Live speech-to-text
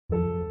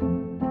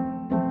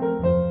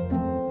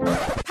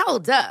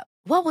Hold up.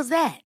 What was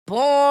that?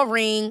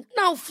 Boring.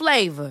 No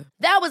flavor.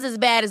 That was as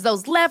bad as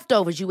those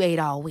leftovers you ate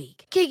all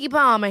week. Keke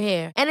Palmer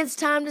here, and it's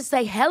time to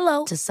say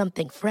hello to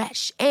something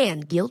fresh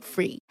and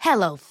guilt-free.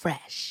 Hello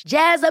Fresh.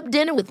 Jazz up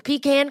dinner with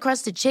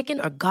pecan-crusted chicken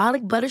or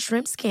garlic butter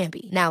shrimp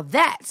scampi. Now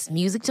that's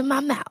music to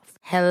my mouth.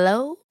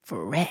 Hello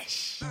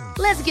Fresh.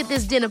 Let's get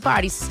this dinner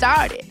party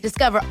started.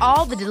 Discover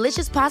all the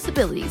delicious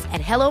possibilities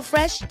at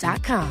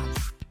hellofresh.com.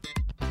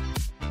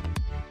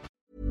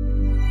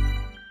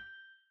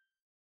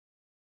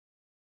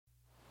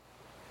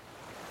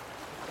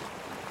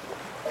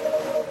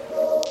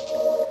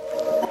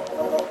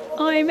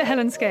 I'm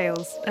Helen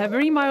Scales, a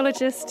marine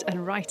biologist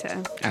and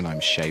writer. And I'm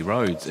Shay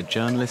Rhodes, a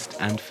journalist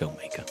and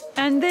filmmaker.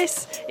 And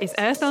this is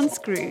Earth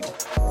Unscrewed.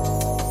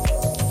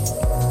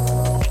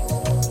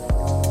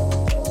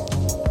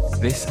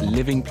 This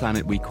living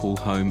planet we call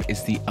home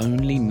is the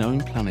only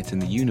known planet in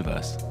the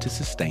universe to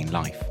sustain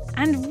life.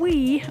 And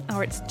we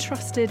are its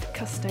trusted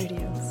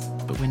custodians.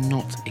 But we're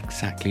not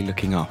exactly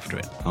looking after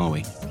it, are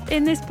we?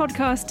 In this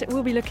podcast,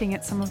 we'll be looking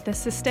at some of the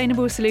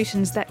sustainable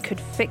solutions that could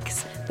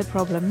fix the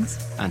problems.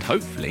 And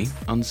hopefully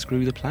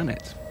unscrew the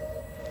planet.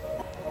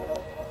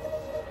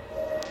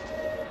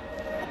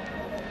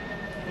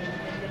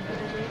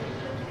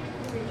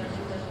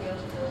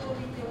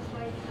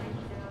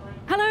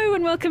 Hello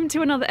and welcome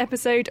to another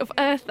episode of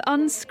Earth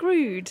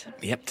Unscrewed.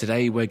 Yep,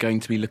 today we're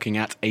going to be looking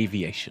at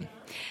aviation.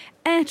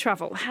 Air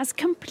travel has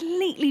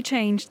completely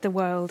changed the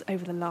world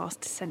over the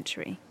last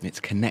century. It's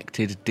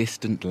connected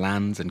distant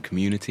lands and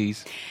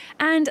communities.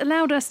 And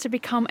allowed us to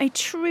become a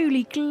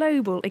truly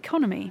global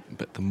economy.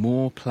 But the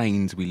more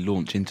planes we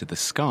launch into the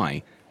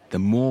sky, the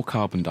more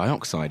carbon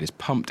dioxide is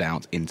pumped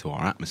out into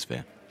our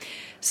atmosphere.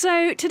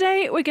 So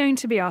today we're going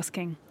to be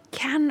asking,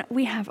 can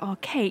we have our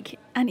cake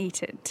and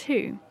eat it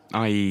too?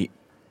 I.e.,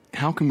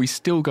 how can we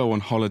still go on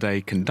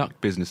holiday,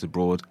 conduct business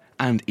abroad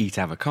and eat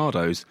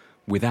avocados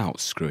without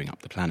screwing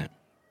up the planet?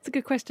 It's a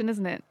good question,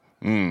 isn't it?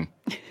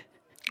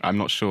 I'm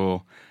not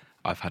sure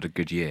I've had a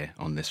good year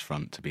on this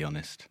front, to be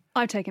honest.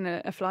 I've taken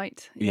a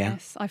flight, Yeah.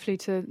 Yes. I flew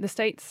to the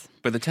States.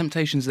 But the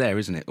temptation's there,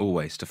 isn't it,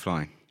 always, to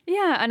fly?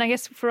 Yeah, and I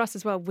guess for us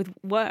as well, with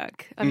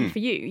work, I mean, for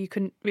you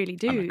couldn't really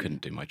do I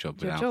couldn't do my job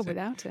your without job it.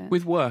 without it.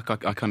 With work,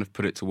 I kind of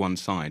put it to one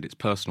side. It's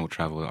personal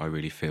travel that I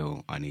really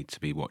feel I need to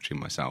be watching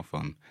myself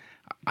on.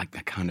 I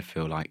kind of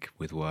feel like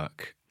with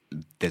work,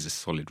 there's a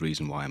solid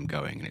reason why I'm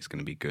going, and it's going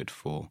to be good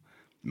for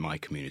my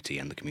community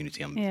and the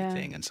community I'm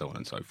visiting and so on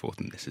and so forth.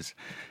 And this is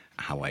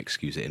how I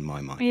excuse it in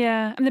my mind.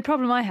 Yeah, and the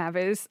problem I have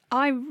is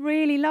I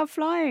really love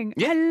flying.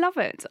 Yeah. I love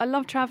it. I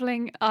love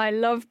travelling. I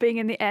love being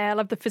in the air. I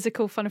love the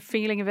physical kind of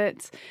feeling of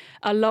it.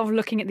 I love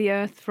looking at the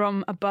earth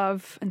from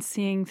above and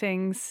seeing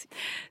things.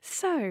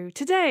 So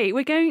today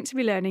we're going to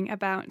be learning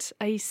about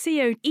a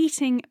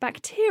CO-eating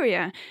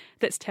bacteria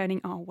that's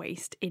turning our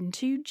waste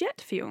into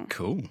jet fuel.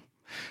 Cool.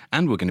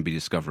 And we're going to be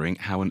discovering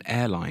how an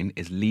airline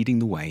is leading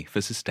the way for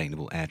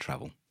sustainable air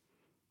travel.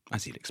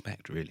 As you'd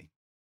expect, really.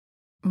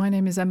 My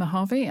name is Emma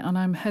Harvey and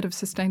I'm Head of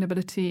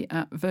Sustainability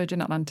at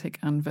Virgin Atlantic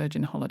and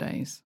Virgin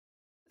Holidays.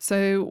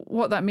 So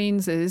what that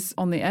means is,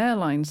 on the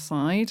airline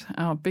side,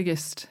 our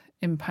biggest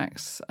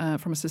impacts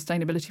from a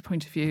sustainability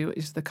point of view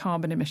is the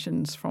carbon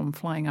emissions from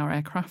flying our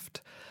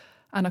aircraft.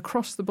 And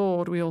across the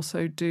board, we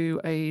also do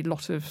a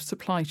lot of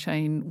supply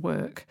chain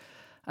work.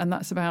 And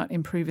that's about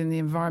improving the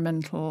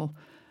environmental,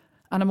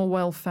 animal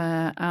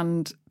welfare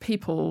and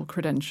people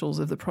credentials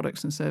of the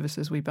products and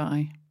services we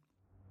buy.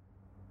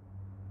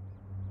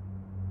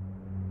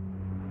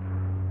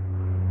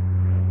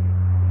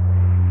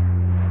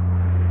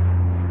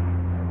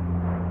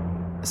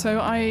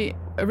 So I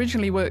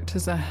originally worked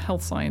as a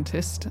health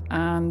scientist,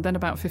 and then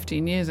about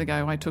 15 years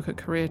ago I took a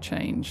career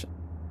change.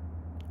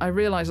 I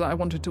realised that I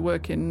wanted to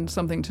work in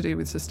something to do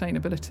with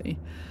sustainability.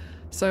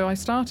 So I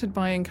started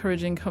by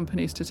encouraging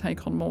companies to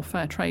take on more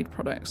fair trade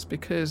products,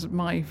 because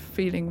my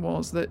feeling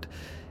was that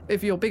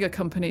if your bigger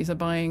companies are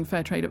buying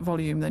fair trade at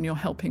volume, then you're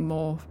helping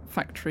more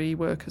factory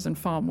workers and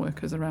farm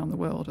workers around the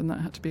world, and that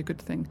had to be a good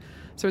thing.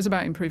 So it's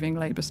about improving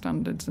labour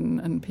standards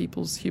and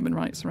people's human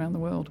rights around the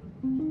world.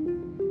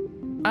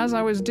 As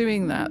I was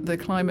doing that, the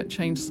climate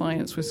change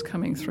science was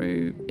coming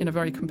through in a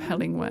very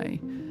compelling way.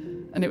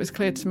 And it was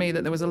clear to me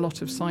that there was a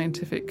lot of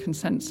scientific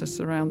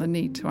consensus around the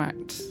need to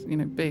act,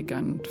 big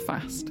and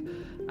fast.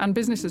 And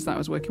businesses that I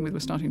was working with were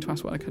starting to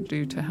ask what I could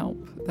do to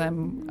help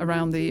them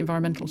around the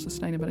environmental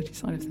sustainability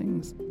side of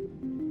things.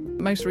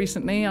 Most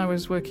recently, I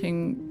was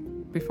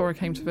working, before I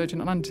came to Virgin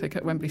Atlantic,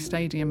 at Wembley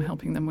Stadium,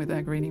 helping them with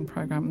their greening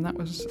programme, and that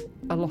was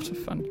a lot of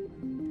fun.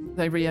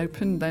 They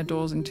reopened their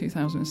doors in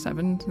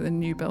 2007, the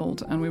new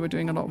build, and we were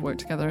doing a lot of work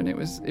together, and it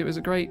was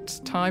a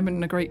great time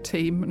and a great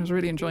team, and I was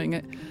really enjoying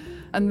it.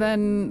 And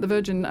then the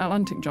Virgin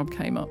Atlantic job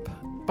came up.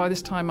 By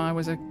this time, I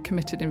was a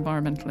committed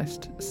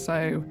environmentalist,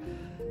 so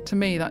to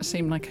me that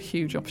seemed like a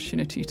huge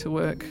opportunity to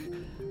work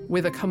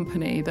with a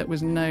company that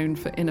was known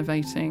for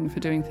innovating, for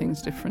doing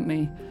things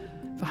differently,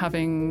 for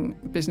having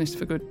business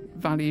for good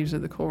values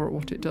at the core of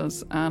what it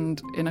does,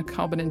 and in a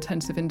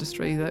carbon-intensive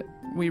industry that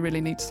we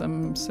really need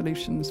some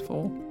solutions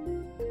for.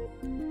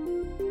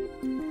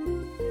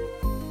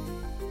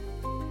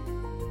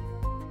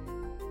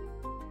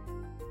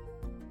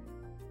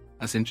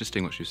 That's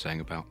interesting what she was saying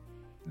about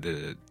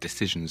the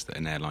decisions that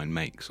an airline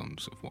makes on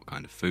sort of what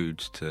kind of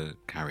foods to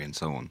carry and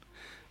so on.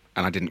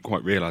 And I didn't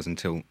quite realise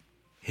until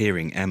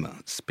hearing Emma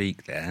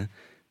speak there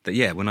that,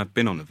 yeah, when I've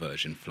been on a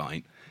Virgin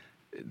flight,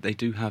 they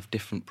do have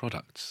different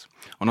products.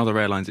 On other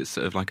airlines, it's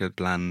sort of like a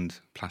bland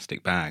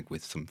plastic bag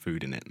with some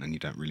food in it, and you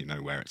don't really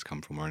know where it's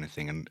come from or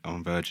anything. And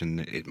on Virgin,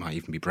 it might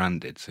even be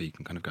branded, so you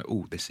can kind of go,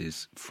 oh, this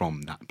is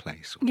from that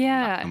place or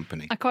that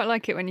company. I quite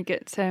like it when you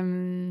get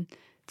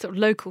sort of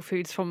local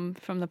foods from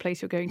the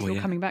place you're going to or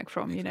coming back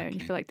from, you know, and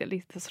you feel like at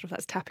least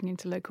that's tapping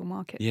into local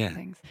markets and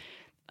things.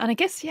 And I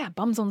guess,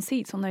 bums on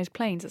seats on those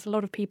planes. It's a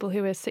lot of people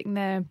who are sitting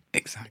there,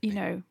 you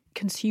know,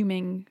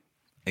 consuming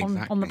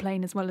on the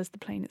plane as well as the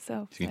plane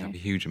itself. So you can have a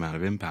huge amount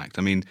of impact.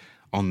 I mean,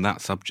 on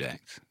that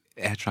subject,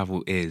 air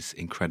travel is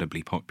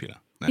incredibly popular.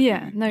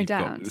 No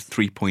doubt.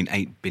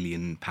 3.8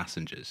 billion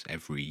passengers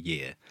every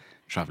year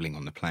travelling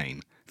on the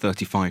plane.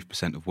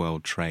 35% of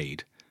world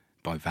trade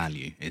by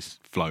value is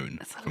flown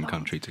from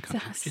country to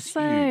country. That's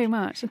so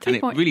much. And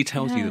it really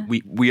tells you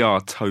that we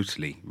are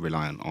totally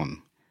reliant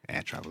on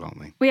air travel, aren't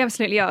we? We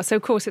absolutely are. So,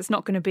 of course, it's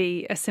not going to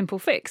be a simple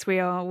fix.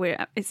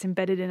 It's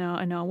embedded in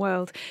our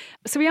world.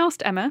 So we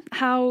asked Emma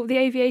how the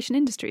aviation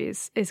industry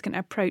is going to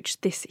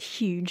approach this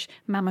huge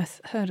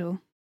mammoth hurdle.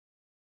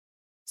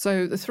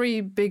 So the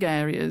three big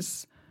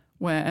areas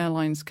where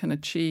airlines can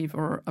achieve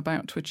or are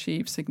about to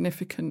achieve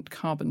significant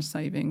carbon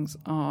savings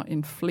are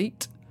in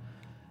fleet,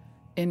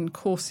 in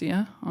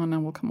CORSIA, and I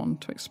will come on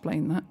to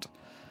explain that,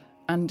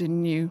 and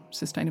in new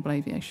sustainable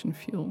aviation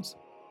fuels.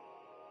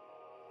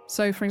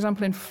 So, for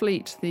example, in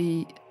fleet,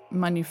 the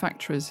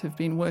manufacturers have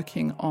been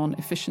working on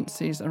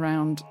efficiencies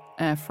around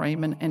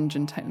airframe and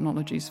engine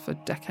technologies for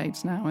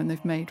decades now, and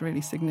they've made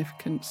really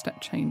significant step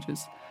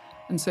changes.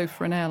 And so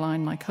for an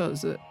airline like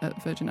us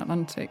at Virgin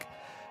Atlantic,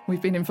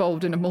 we've been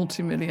involved in a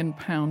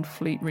multi-million-pound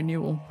fleet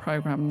renewal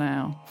programme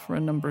now for a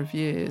number of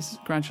years,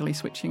 gradually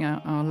switching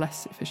out our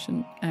less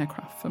efficient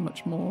aircraft for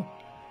much more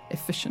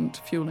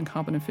efficient, fuel and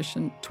carbon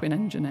efficient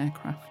twin-engine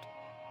aircraft.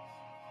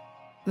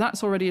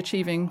 That's already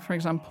achieving, for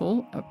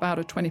example, about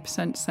a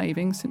 20%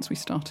 saving since we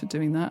started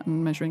doing that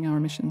and measuring our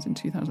emissions in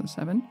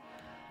 2007.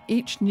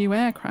 Each new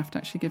aircraft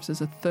actually gives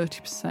us a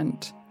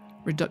 30%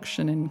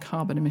 reduction in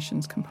carbon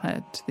emissions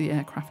compared to the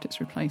aircraft it's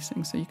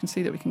replacing. So you can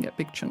see that we can get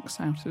big chunks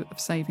of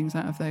savings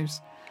out of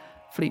those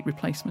fleet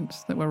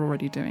replacements that we're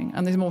already doing.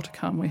 And there's more to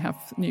come. We have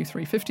new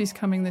 350s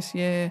coming this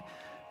year.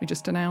 We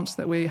just announced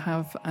that we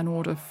have an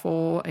order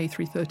for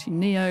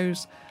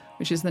A330neos,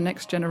 which is the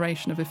next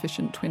generation of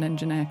efficient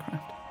twin-engine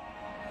aircraft.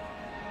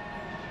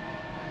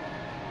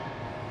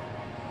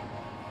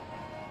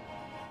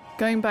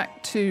 Going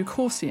back to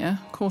CORSIA,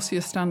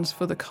 CORSIA stands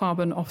for the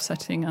Carbon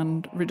Offsetting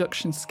and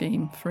Reduction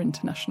Scheme for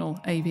International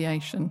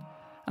Aviation.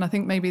 And I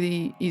think maybe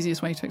the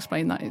easiest way to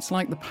explain that, it's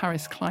like the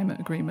Paris Climate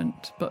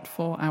Agreement, but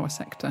for our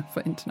sector, for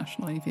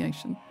international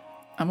aviation.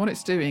 And what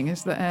it's doing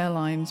is that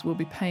airlines will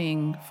be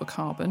paying for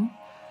carbon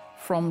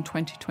from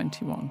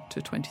 2021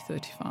 to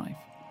 2035.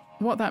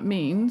 What that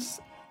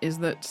means is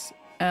that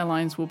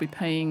airlines will be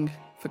paying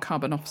for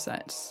carbon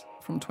offsets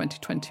from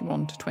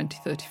 2021 to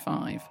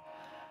 2035.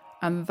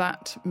 And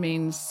that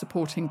means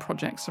supporting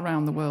projects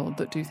around the world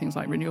that do things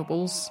like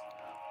renewables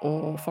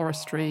or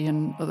forestry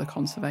and other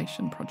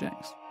conservation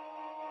projects.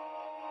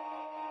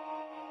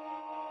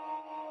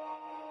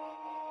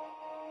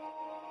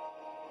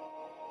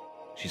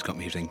 She's got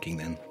me thinking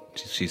then.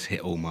 She's hit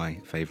all my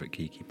favourite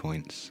Kiki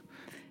points.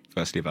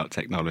 Firstly about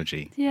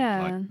technology,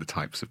 like the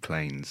types of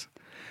planes.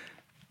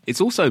 It's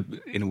also,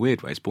 in a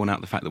weird way, it's borne out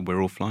the fact that we're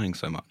all flying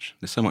so much.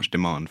 There's so much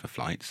demand for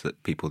flights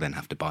that people then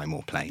have to buy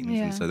more planes.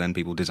 Yeah. And so then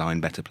people design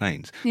better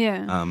planes.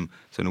 Yeah.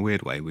 So in a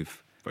weird way,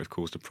 we've both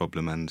caused a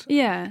problem and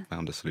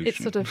found a solution. It's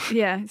sort of,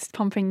 it's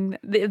pumping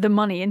the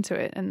money into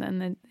it and then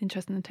the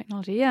interest in the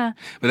technology,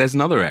 But there's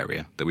another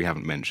area that we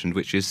haven't mentioned,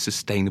 which is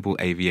sustainable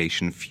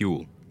aviation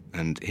fuel.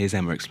 And here's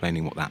Emma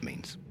explaining what that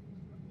means.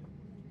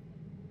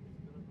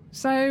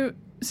 So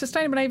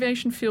sustainable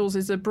aviation fuels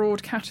is a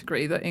broad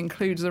category that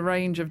includes a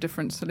range of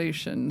different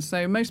solutions.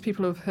 So most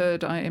people have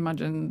heard, I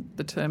imagine,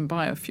 the term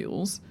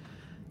biofuels.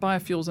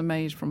 Biofuels are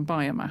made from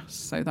biomass,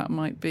 so that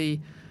might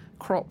be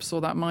crops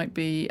or that might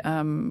be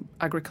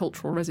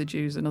agricultural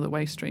residues and other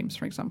waste streams,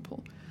 for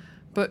example.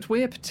 But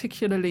we're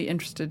particularly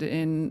interested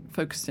in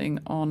focusing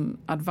on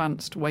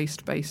advanced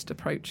waste-based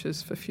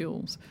approaches for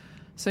fuels.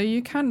 So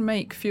you can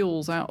make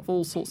fuels out of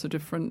all sorts of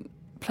different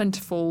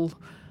plentiful,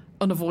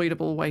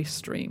 unavoidable waste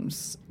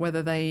streams,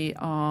 whether they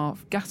are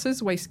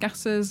gases, waste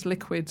gases,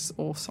 liquids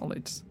or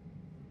solids.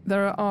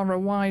 There are a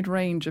wide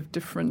range of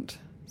different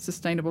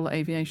sustainable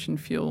aviation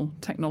fuel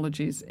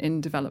technologies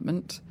in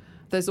development.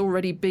 There's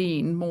already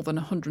been more than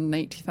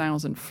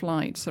 180,000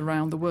 flights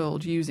around the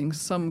world using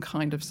some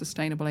kind of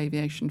sustainable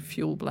aviation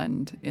fuel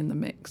blend in the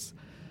mix.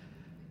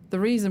 The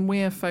reason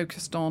we're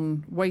focused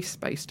on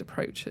waste-based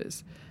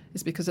approaches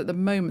is because at the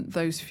moment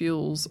those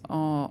fuels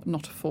are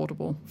not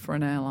affordable for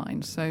an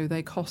airline, so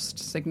they cost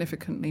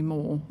significantly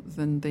more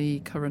than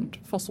the current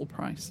fossil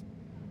price.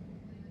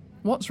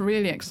 What's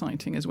really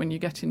exciting is when you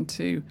get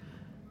into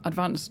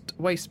advanced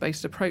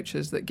waste-based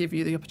approaches that give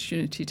you the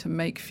opportunity to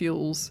make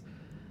fuels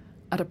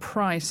at a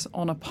price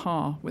on a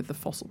par with the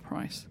fossil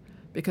price,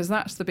 because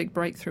that's the big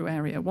breakthrough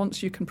area.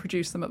 Once you can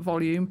produce them at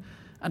volume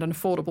at an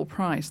affordable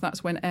price,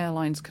 that's when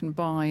airlines can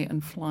buy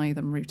and fly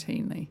them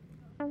routinely.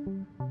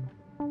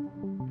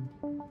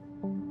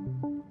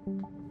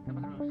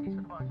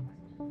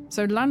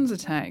 So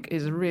LanzaTech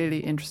is a really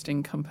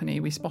interesting company.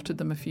 We spotted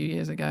them a few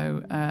years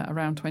ago,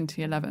 around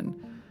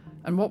 2011.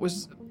 And what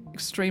was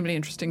extremely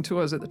interesting to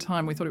us at the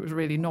time, we thought it was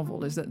really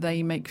novel, is that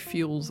they make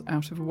fuels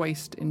out of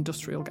waste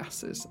industrial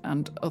gases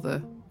and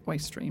other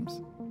waste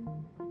streams.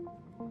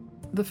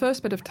 The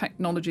first bit of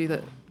technology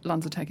that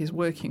LanzaTech is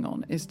working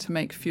on is to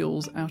make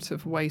fuels out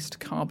of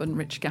waste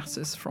carbon-rich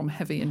gases from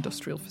heavy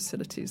industrial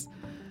facilities,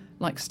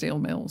 like steel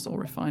mills or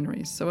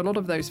refineries. So a lot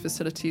of those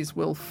facilities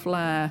will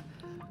flare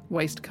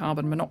waste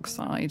carbon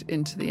monoxide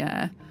into the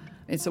air.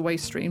 It's a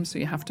waste stream, so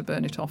you have to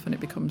burn it off and it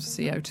becomes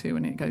CO2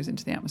 and it goes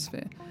into the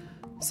atmosphere.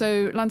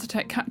 So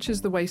LanzaTech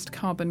captures the waste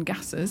carbon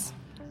gases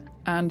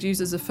and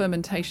uses a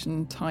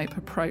fermentation type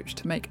approach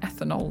to make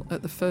ethanol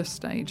at the first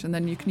stage, and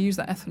then you can use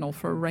that ethanol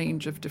for a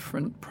range of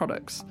different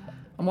products.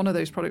 And one of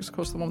those products, of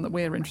course, the one that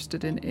we're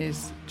interested in,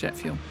 is jet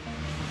fuel.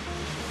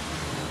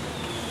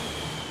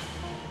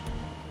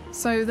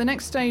 So the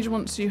next stage,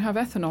 once you have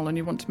ethanol and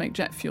you want to make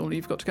jet fuel,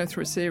 you've got to go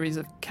through a series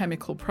of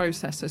chemical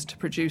processes to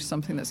produce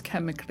something that's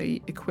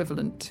chemically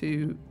equivalent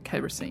to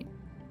kerosene.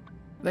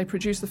 They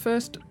produce the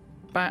first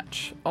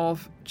batch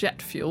of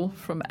jet fuel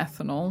from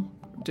ethanol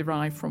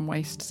derived from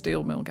waste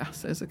steel mill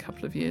gases a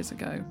couple of years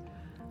ago.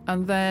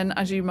 And then,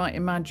 as you might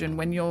imagine,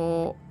 when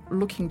you're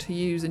looking to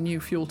use a new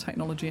fuel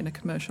technology in a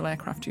commercial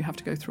aircraft, you have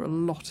to go through a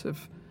lot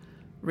of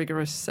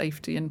rigorous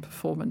safety and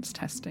performance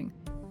testing.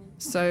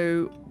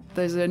 So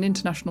there's an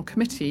international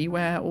committee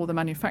where all the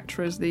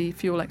manufacturers, the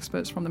fuel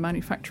experts from the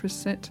manufacturers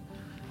sit.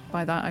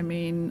 By that I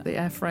mean the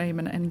airframe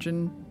and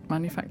engine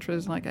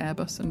manufacturers like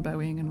Airbus and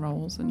Boeing and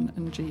Rolls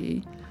and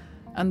GE.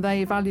 And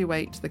they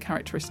evaluate the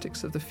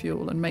characteristics of the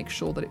fuel and make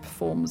sure that it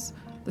performs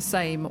the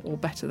same or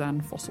better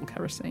than fossil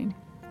kerosene.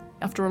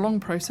 After a long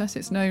process,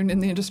 it's known in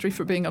the industry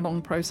for being a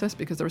long process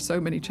because there are so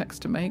many checks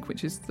to make,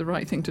 which is the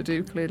right thing to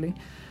do, clearly.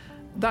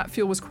 That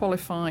fuel was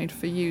qualified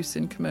for use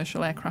in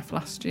commercial aircraft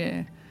last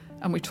year.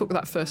 And we took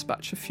that first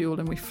batch of fuel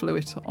and we flew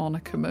it on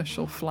a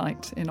commercial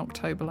flight in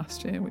October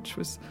last year, which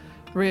was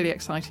really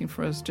exciting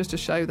for us, just to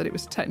show that it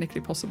was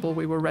technically possible,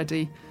 we were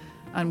ready,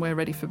 and we're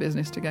ready for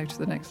business to go to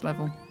the next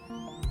level.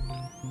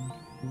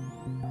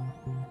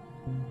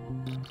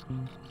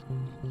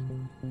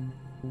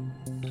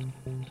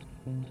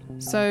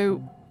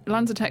 So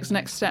LanzaTech's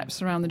next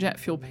steps around the jet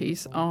fuel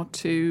piece are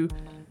to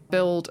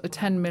build a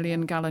 10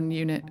 million gallon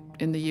unit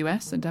in the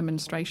US, a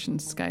demonstration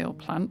scale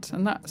plant,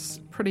 and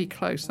that's pretty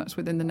close, that's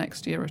within the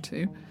next year or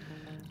two.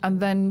 And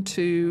then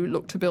to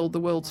look to build the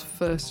world's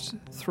first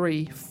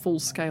 3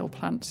 full-scale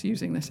plants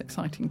using this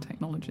exciting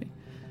technology.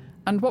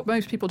 And what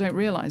most people don't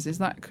realise is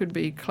that could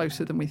be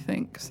closer than we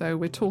think. So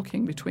we're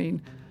talking between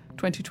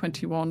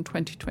 2021,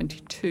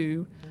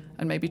 2022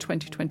 and maybe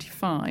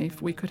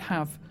 2025, we could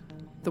have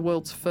the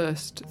world's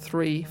first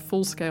 3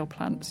 full-scale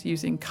plants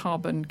using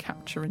carbon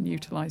capture and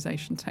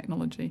utilisation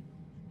technology.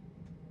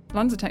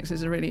 LanzaTech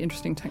is a really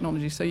interesting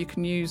technology, so you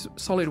can use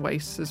solid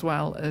waste as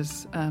well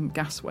as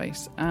gas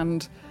waste.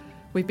 And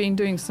we've been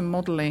doing some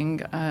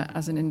modelling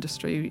as an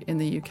industry in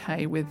the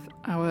UK with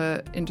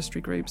our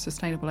industry group,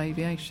 Sustainable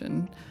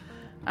Aviation.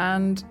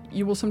 And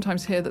you will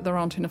sometimes hear that there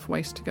aren't enough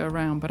waste to go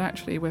around, but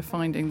actually we're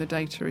finding the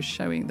data is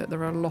showing that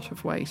there are a lot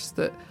of waste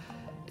that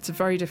it's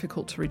very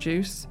difficult to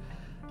reduce,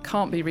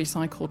 can't be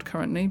recycled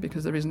currently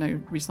because there is no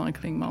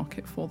recycling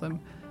market for them.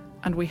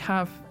 And we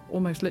have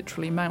almost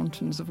literally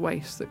mountains of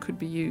waste that could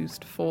be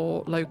used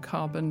for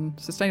low-carbon,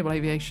 sustainable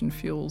aviation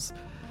fuels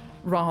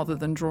rather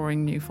than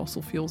drawing new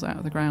fossil fuels out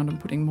of the ground and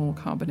putting more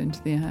carbon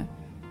into the air.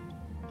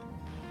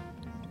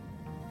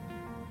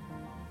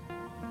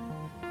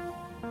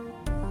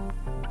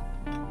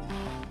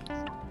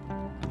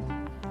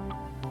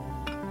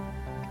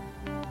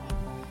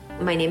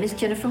 My name is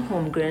Jennifer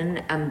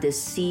Holmgren. I'm the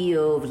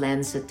CEO of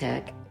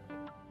LanzaTech.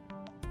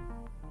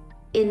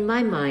 In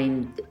my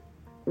mind,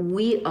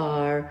 we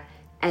are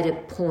at a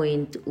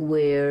point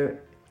where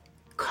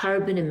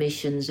carbon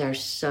emissions are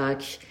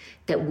such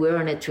that we're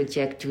on a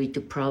trajectory to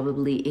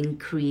probably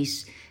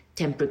increase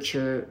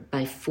temperature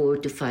by 4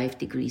 to 5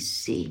 degrees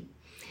C.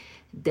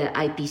 The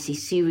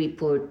IPCC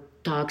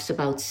report talks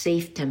about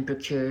safe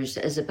temperatures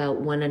as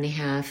about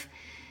 1.5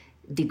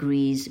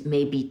 degrees,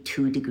 maybe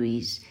 2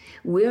 degrees.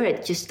 We're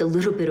at just a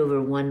little bit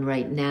over 1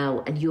 right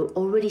now, and you're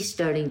already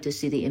starting to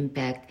see the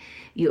impact.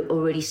 You're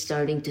already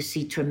starting to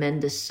see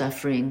tremendous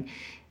suffering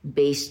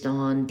based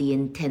on the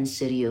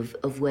intensity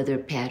of weather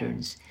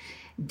patterns.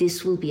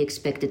 This will be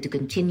expected to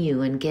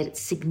continue and get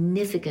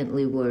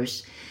significantly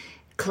worse.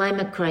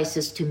 Climate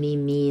crisis to me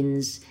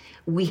means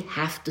we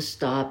have to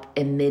stop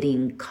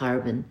emitting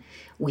carbon.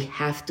 We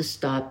have to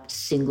stop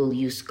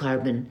single-use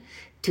carbon.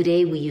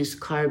 Today, we use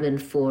carbon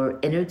for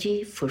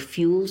energy, for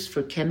fuels,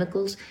 for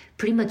chemicals,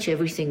 pretty much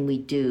everything we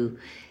do.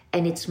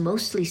 and it's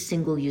mostly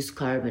single-use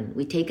carbon.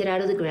 We take it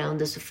out of the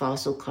ground as a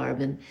fossil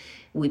carbon,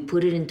 we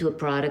put it into a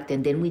product,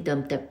 and then we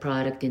dump that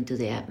product into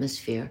the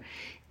atmosphere.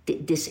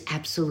 This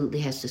absolutely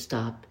has to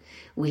stop.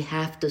 We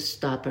have to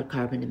stop our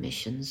carbon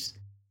emissions.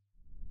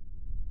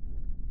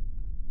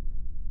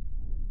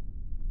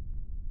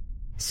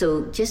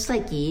 So just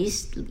like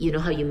yeast, you know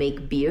how you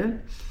make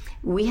beer?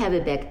 We have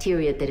a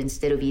bacteria that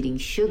instead of eating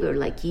sugar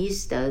like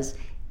yeast does,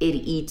 it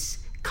eats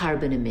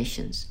carbon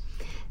emissions.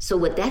 So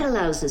what that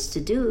allows us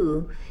to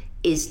do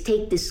is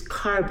take this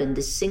carbon,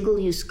 this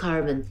single-use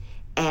carbon,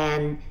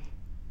 and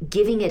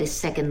giving it a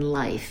second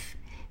life.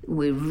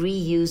 We're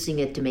reusing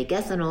it to make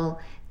ethanol.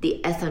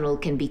 The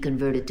ethanol can be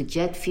converted to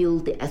jet fuel.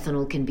 The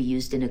ethanol can be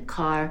used in a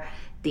car.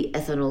 The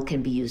ethanol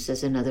can be used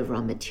as another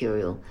raw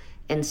material.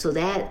 And so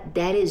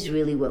that is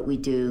really what we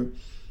do.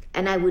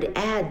 And I would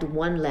add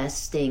one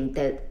last thing,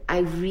 that I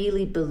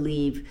really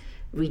believe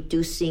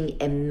reducing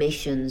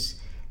emissions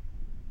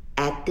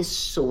at the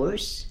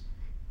source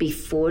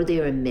before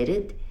they're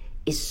emitted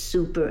is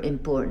super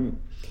important.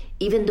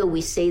 Even though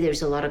we say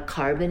there's a lot of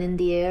carbon in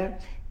the air,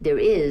 there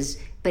is,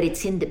 but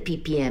it's in the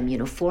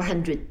ppm,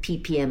 400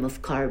 ppm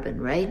of carbon,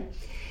 right?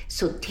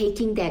 So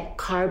taking that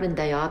carbon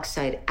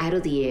dioxide out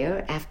of the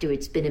air after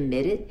it's been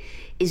emitted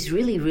is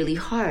really, really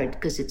hard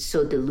because it's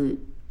so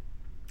dilute.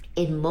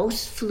 In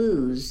most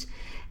flues,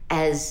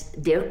 as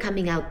they're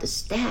coming out the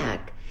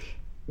stack,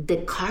 the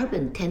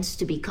carbon tends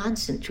to be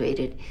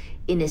concentrated.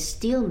 In a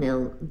steel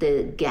mill,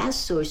 the gas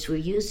source we're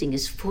using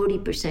is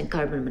 40%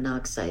 carbon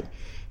monoxide.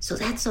 So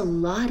that's a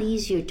lot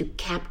easier to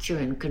capture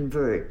and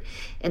convert.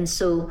 And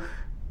so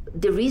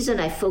the reason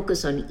I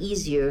focus on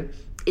easier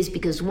is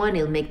because, one,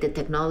 it'll make the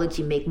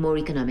technology make more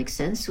economic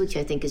sense, which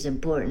I think is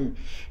important.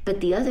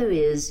 But the other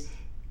is,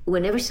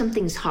 whenever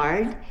something's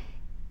hard,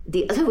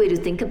 the other way to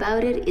think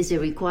about it is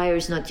it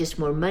requires not just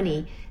more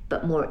money,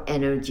 but more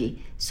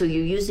energy. So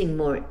you're using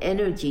more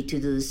energy to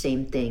do the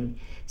same thing.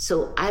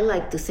 So I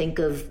like to think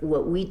of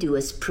what we do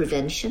as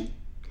prevention,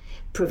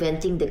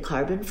 preventing the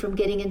carbon from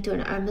getting into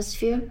an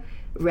atmosphere,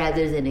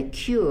 rather than a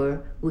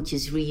cure, which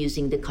is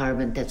reusing the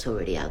carbon that's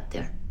already out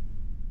there.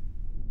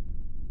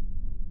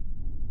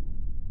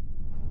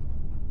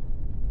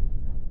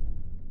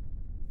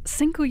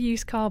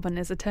 Single-use carbon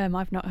is a term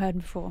I've not heard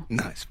before.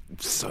 No,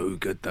 it's so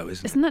good though,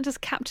 isn't it? Isn't that just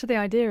capture the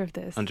idea of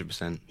this?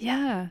 100%.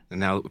 Yeah. And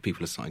now that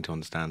people are starting to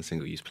understand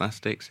single-use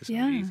plastics, it's a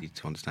very easy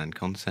to understand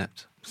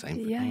concept.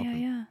 Same for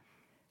carbon. Yeah.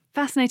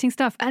 Fascinating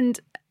stuff. And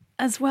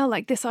as well,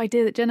 like this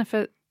idea that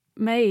Jennifer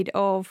made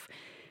of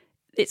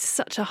it's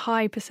such a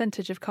high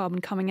percentage of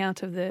carbon coming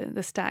out of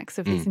the stacks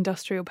of these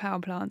industrial power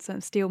plants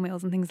and steel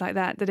mills and things like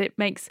that, that it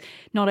makes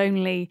not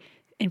only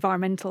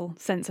environmental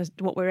sense as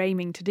what we're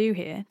aiming to do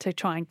here to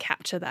try and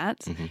capture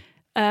that,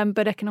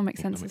 but economic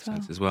sense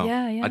as well.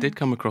 Yeah. I did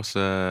come across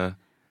an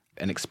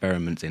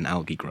experiment in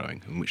algae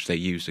growing in which they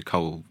used a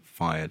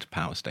coal-fired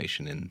power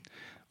station in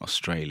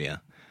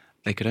Australia.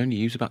 They could only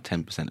use about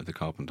 10% of the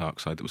carbon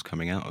dioxide that was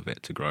coming out of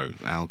it to grow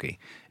algae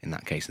in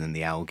that case, and then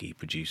the algae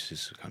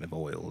produces kind of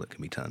oil that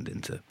can be turned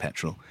into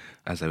petrol.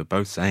 As they were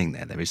both saying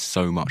there is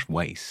so much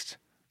waste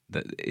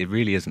that it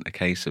really isn't a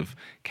case of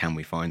can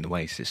we find the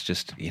waste, it's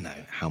just,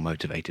 how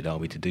motivated are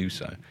we to do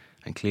so?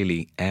 And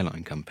clearly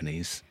airline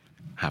companies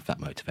have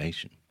that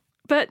motivation.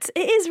 But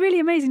it is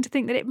really amazing to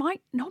think that it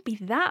might not be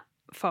that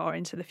far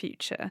into the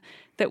future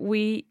that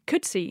we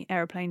could see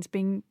aeroplanes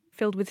being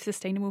filled with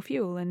sustainable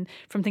fuel, and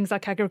from things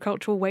like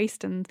agricultural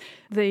waste and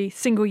the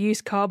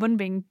single-use carbon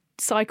being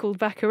cycled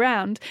back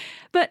around.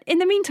 But in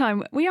the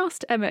meantime, we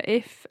asked Emma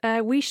if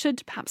we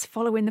should perhaps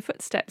follow in the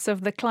footsteps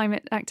of the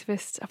climate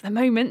activist of the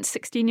moment,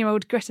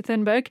 16-year-old Greta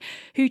Thunberg,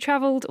 who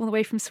travelled all the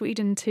way from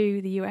Sweden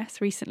to the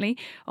US recently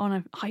on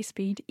a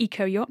high-speed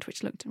eco-yacht,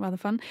 which looked rather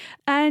fun.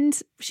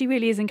 And she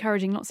really is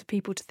encouraging lots of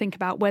people to think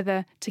about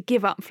whether to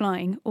give up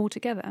flying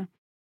altogether.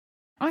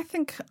 I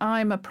think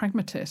I'm a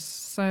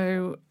pragmatist,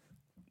 so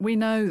we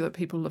know that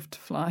people love to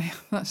fly.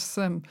 That's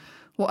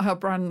what our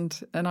brand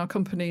and our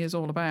company is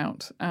all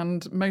about.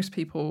 And most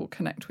people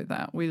connect with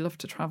that. We love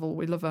to travel.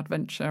 We love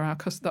adventure.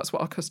 That's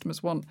what our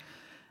customers want.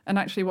 And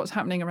actually what's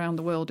happening around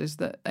the world is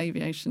that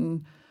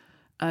aviation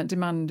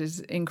demand is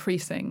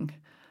increasing.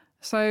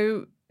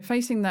 So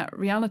facing that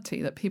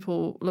reality that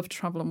people love to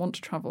travel and want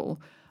to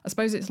travel, I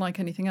suppose it's like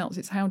anything else.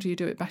 It's how do you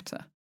do it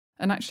better?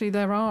 And actually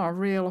there are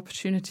real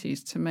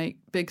opportunities to make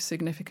big,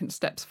 significant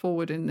steps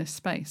forward in this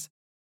space.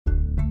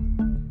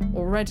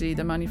 Already,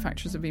 the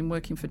manufacturers have been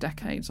working for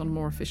decades on a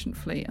more efficient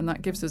fleet, and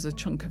that gives us a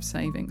chunk of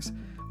savings.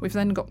 We've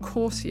then got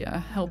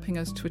Corsia helping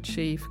us to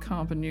achieve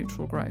carbon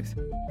neutral growth.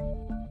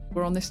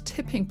 We're on this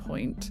tipping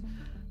point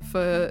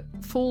for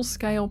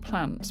full-scale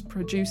plants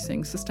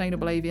producing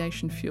sustainable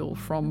aviation fuel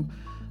from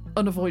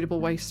unavoidable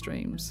waste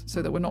streams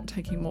so that we're not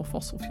taking more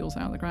fossil fuels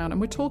out of the ground.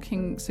 And we're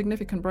talking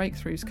significant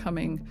breakthroughs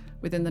coming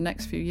within the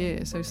next few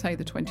years, so say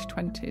the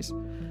 2020s.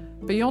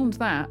 Beyond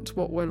that,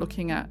 what we're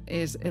looking at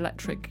is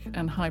electric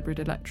and hybrid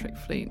electric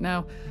fleet.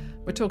 Now,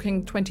 we're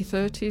talking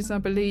 2030s, I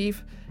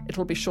believe.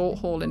 It'll be short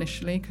haul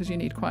initially because you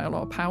need quite a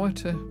lot of power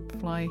to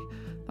fly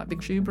that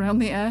big tube around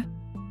the air.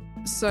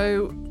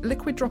 So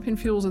liquid drop-in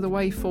fuels are the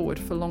way forward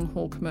for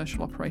long-haul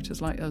commercial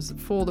operators like us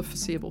for the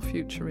foreseeable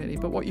future, really.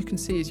 But what you can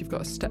see is you've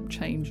got a step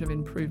change of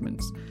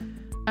improvements.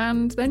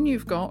 And then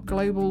you've got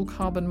global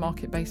carbon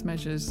market-based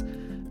measures,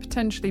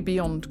 potentially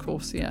beyond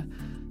CORSIA.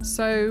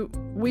 So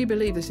we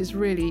believe this is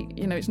really,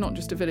 it's not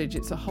just a village,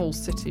 it's a whole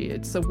city,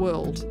 it's a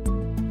world.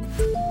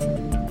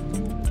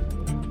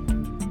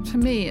 To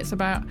me, it's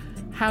about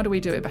how do we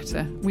do it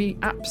better? We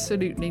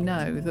absolutely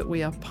know that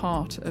we are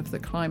part of the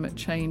climate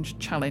change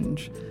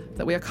challenge,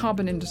 that we are a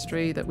carbon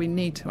industry, that we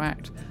need to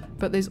act,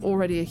 but there's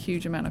already a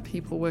huge amount of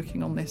people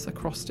working on this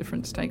across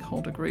different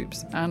stakeholder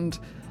groups. And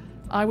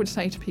I would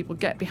say to people,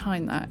 get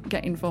behind that,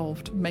 get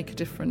involved, make a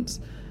difference.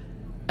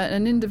 At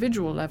an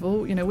individual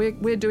level,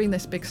 we're doing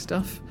this big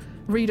stuff.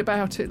 Read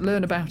about it,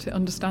 learn about it,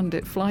 understand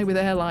it, fly with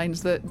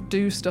airlines that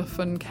do stuff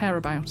and care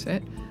about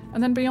it.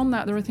 And then beyond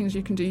that, there are things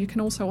you can do. You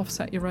can also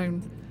offset your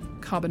own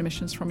carbon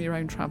emissions from your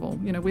own travel.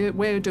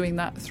 We're doing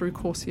that through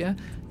CORSIA.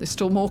 There's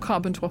still more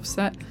carbon to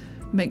offset.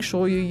 Make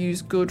sure you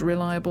use good,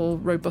 reliable,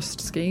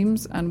 robust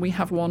schemes. And we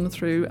have one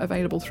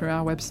available through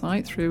our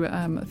website, through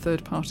a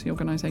third-party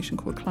organisation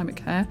called Climate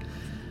Care.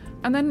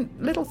 And then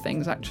little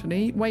things,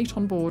 actually. Weight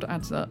on board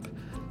adds up.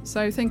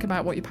 So think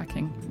about what you're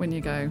packing when you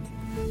go.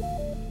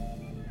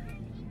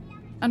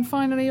 And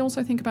finally,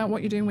 also think about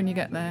what you're doing when you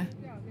get there.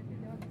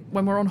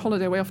 When we're on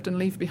holiday, we often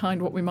leave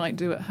behind what we might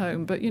do at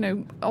home. But,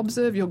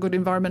 observe your good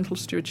environmental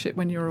stewardship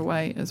when you're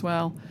away as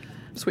well.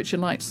 Switch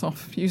your lights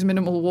off. Use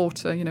minimal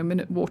water.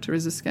 Water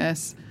is a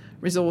scarce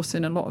resource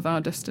in a lot of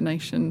our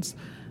destinations.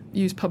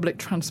 Use public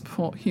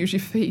transport. Use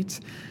your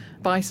feet.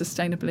 Buy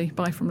sustainably.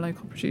 Buy from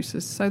local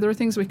producers. So there are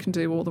things we can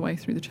do all the way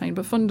through the chain.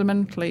 But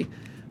fundamentally,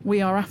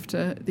 we are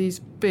after these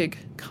big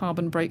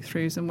carbon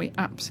breakthroughs, and we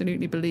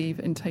absolutely believe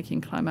in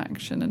taking climate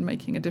action and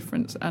making a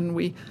difference. And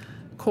we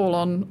call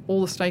on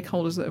all the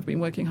stakeholders that have been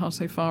working hard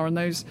so far and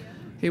those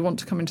who want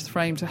to come into the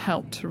frame to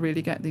help to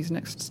really get these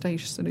next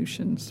stage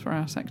solutions for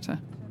our sector.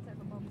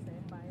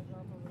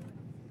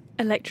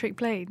 Electric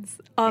planes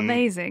are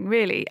amazing,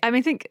 really.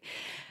 I think...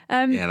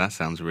 yeah, that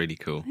sounds really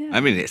cool. Yeah.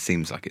 It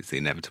seems like it's the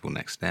inevitable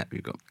next step.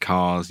 You've got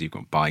cars, you've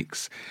got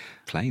bikes,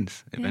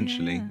 planes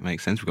eventually. Yeah.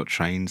 Makes sense. We've got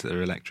trains that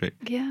are electric.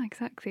 Yeah,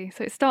 exactly.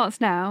 So it starts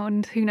now,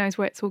 and who knows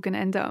where it's all going to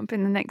end up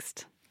in the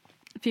next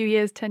few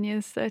years, 10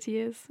 years, 30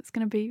 years. It's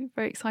going to be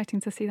very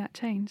exciting to see that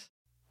change.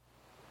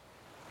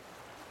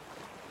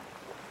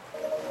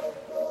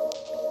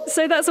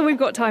 So that's all we've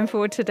got time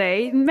for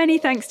today. Many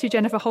thanks to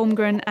Jennifer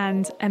Holmgren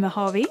and Emma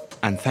Harvey.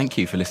 And thank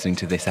you for listening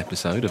to this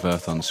episode of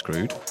Earth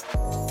Unscrewed.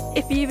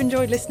 If you've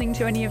enjoyed listening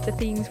to any of the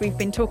themes we've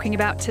been talking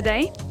about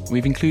today,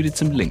 we've included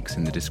some links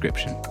in the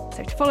description.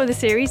 So to follow the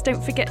series,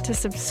 don't forget to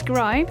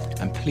subscribe.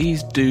 And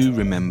please do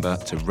remember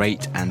to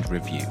rate and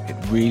review. It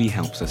really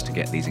helps us to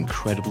get these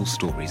incredible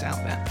stories out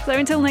there. So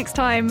until next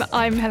time,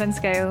 I'm Helen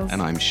Scales.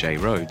 And I'm Shay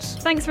Rhodes.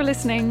 Thanks for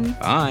listening.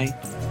 Bye.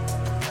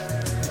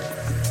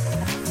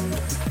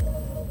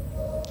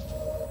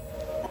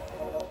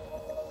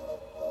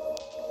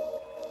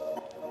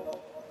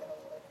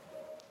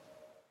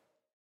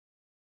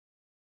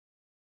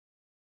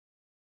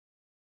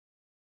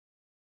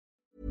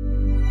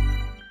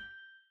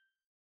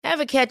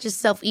 Ever catch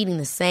yourself eating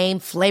the same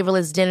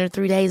flavorless dinner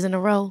 3 days in a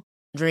row?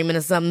 Dreaming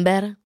of something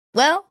better?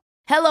 Well,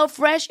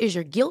 HelloFresh is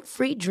your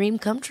guilt-free dream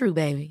come true,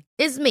 baby.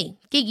 It's me,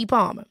 Keke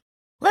Palmer.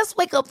 Let's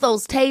wake up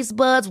those taste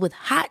buds with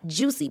hot,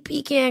 juicy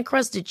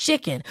pecan-crusted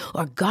chicken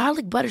or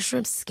garlic butter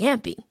shrimp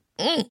scampi.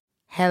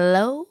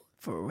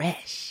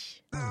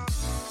 HelloFresh.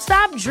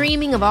 Stop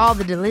dreaming of all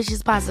the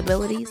delicious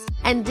possibilities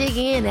and dig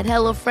in at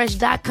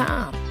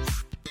HelloFresh.com.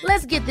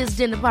 Let's get this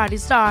dinner party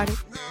started.